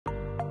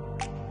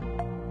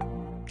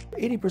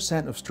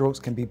80% of strokes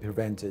can be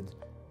prevented.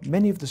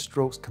 Many of the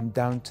strokes come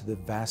down to the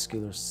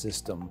vascular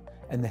system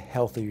and the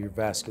health of your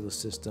vascular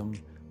system.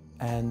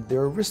 And there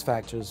are risk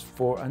factors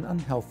for an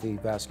unhealthy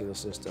vascular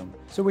system.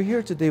 So we're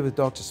here today with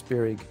Dr.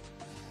 Spirig,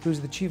 who's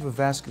the Chief of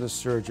Vascular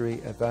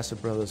Surgery at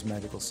Vascular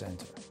Medical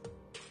Center.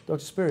 Dr.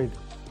 Spirig,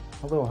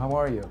 hello, how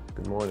are you?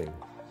 Good morning.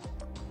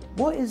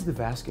 What is the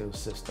vascular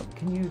system?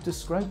 Can you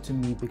describe to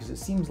me, because it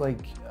seems like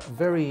a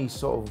very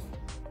sort of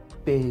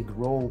big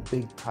role,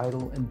 big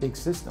title, and big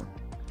system.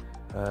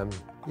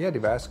 Yeah, the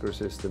vascular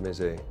system is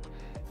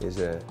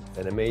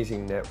an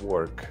amazing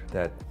network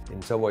that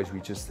in some ways we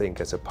just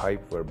think as a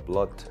pipe where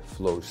blood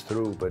flows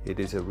through, but it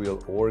is a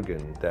real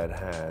organ that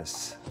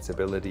has its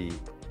ability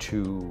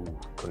to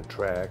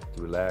contract,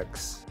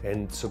 relax,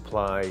 and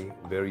supply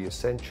very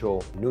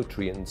essential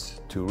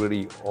nutrients to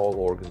really all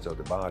organs of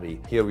the body.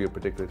 Here we are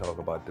particularly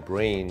talking about the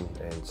brain,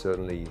 and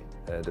certainly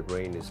the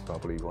brain is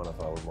probably one of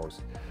our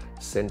most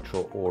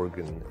central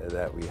organ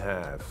that we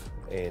have.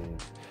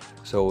 And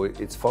so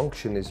its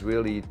function is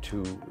really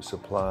to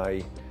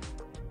supply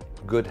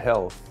good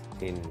health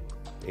in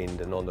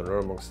the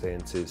non-normal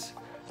stances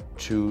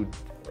to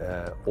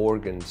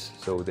organs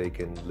so they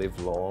can live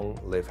long,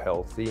 live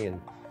healthy,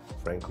 and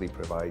frankly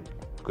provide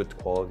good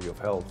quality of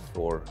health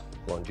for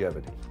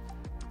longevity.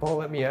 Paul,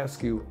 let me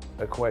ask you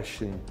a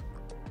question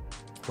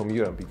from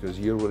you, because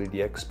you're really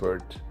the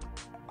expert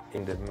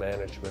in the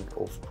management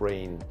of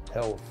brain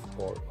health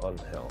or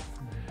unhealth.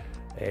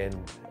 And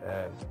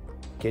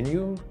can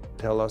you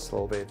tell us a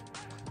little bit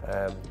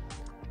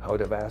how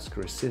the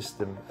vascular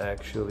system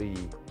actually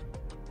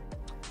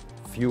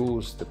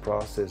fuels the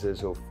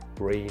processes of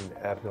brain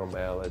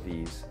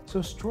abnormalities?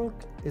 So stroke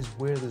is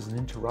where there's an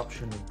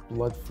interruption of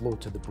blood flow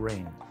to the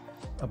brain.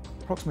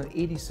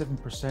 Approximately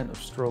 87% of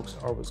strokes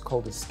are what's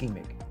called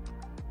ischemic,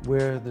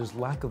 where there's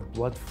lack of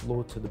blood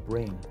flow to the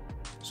brain.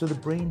 So the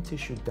brain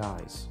tissue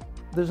dies.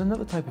 There's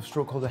another type of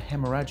stroke called a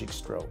hemorrhagic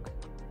stroke,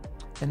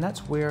 and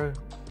that's where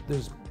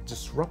there's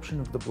disruption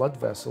of the blood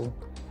vessel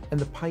and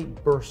the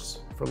pipe bursts,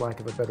 for lack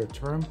of a better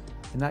term,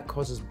 and that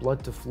causes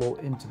blood to flow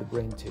into the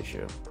brain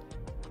tissue.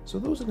 So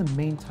those are the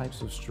main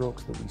types of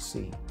strokes that we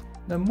see.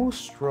 Now,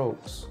 most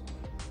strokes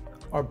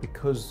are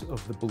because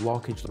of the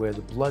blockage where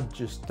the blood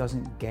just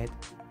doesn't get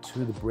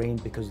to the brain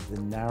because of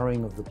the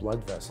narrowing of the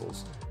blood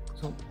vessels.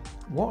 So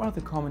what are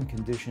the common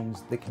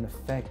conditions that can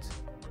affect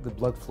the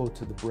blood flow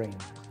to the brain?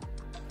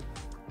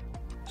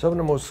 Some of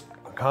the most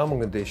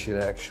common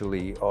conditions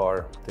actually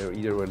they're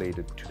either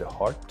related to the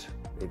heart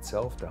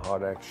itself. The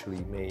heart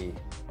actually may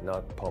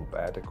not pump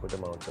adequate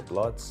amounts of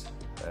blood.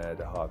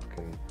 The heart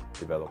can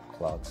develop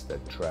clots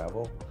that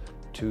travel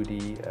to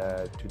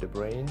the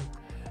brain,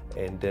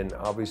 and then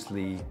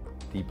obviously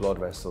the blood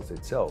vessels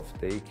itself,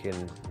 they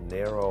can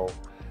narrow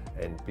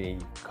and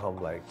become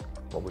like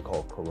what we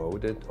call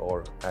corroded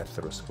or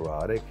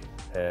atherosclerotic.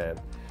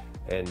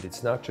 And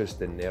it's not just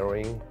the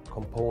narrowing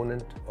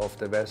component of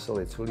the vessel,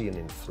 it's really an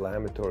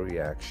inflammatory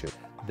reaction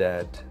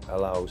that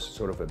allows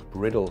sort of a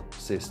brittle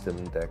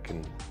system that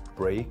can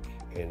break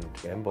and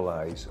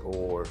embolize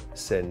or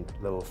send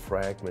little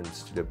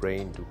fragments to the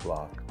brain to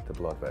block the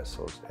blood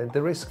vessels. And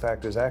the risk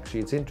factors, actually,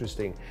 it's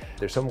interesting.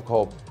 There's something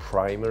called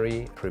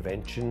primary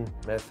prevention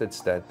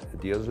methods that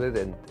deals with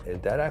it,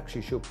 and that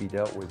actually should be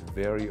dealt with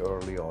very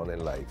early on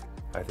in life.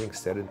 I think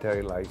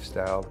sedentary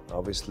lifestyle,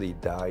 obviously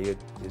diet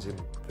is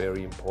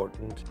very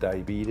important.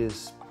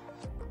 Diabetes,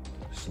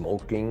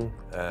 smoking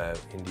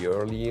in the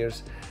early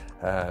years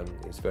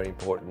is very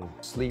important.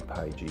 Sleep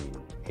hygiene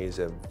is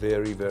a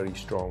very, very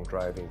strong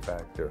driving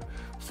factor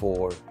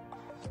for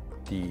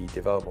the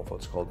development of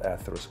what's called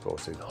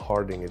atherosclerosis,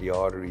 hardening of the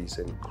arteries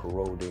and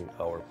corroding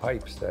our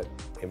pipes that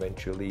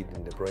eventually lead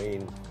in the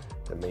brain.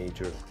 The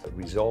major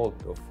result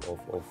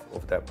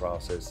of that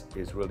process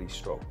is really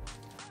stroke.